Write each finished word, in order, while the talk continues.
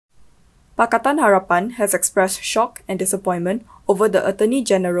Pakatan Harapan has expressed shock and disappointment over the Attorney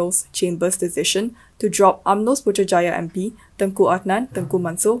General's Chamber's decision to drop Umno's Putrajaya MP Tengku Tengku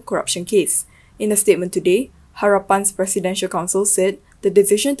Mansor corruption case. In a statement today, Harapan's Presidential Council said the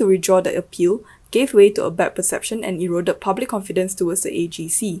decision to withdraw the appeal gave way to a bad perception and eroded public confidence towards the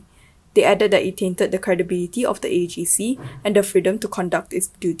AGC. They added that it tainted the credibility of the AGC and the freedom to conduct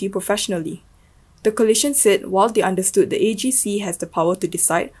its duty professionally. The coalition said while they understood the AGC has the power to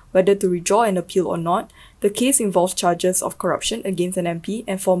decide whether to withdraw an appeal or not, the case involves charges of corruption against an MP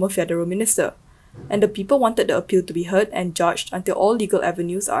and former federal minister, and the people wanted the appeal to be heard and judged until all legal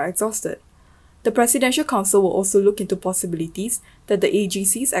avenues are exhausted. The Presidential Council will also look into possibilities that the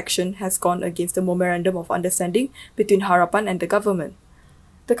AGC's action has gone against the Memorandum of Understanding between Harapan and the government.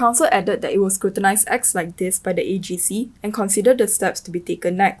 The Council added that it will scrutinize acts like this by the AGC and consider the steps to be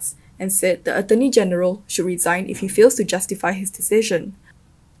taken next, and said the Attorney General should resign if he fails to justify his decision.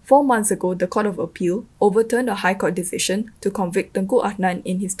 4 months ago, the Court of Appeal overturned a High Court decision to convict Tengku Adnan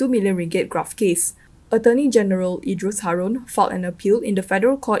in his 2 million ringgit graft case. Attorney General Idrus Harun filed an appeal in the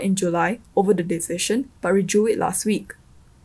Federal Court in July over the decision but withdrew it last week.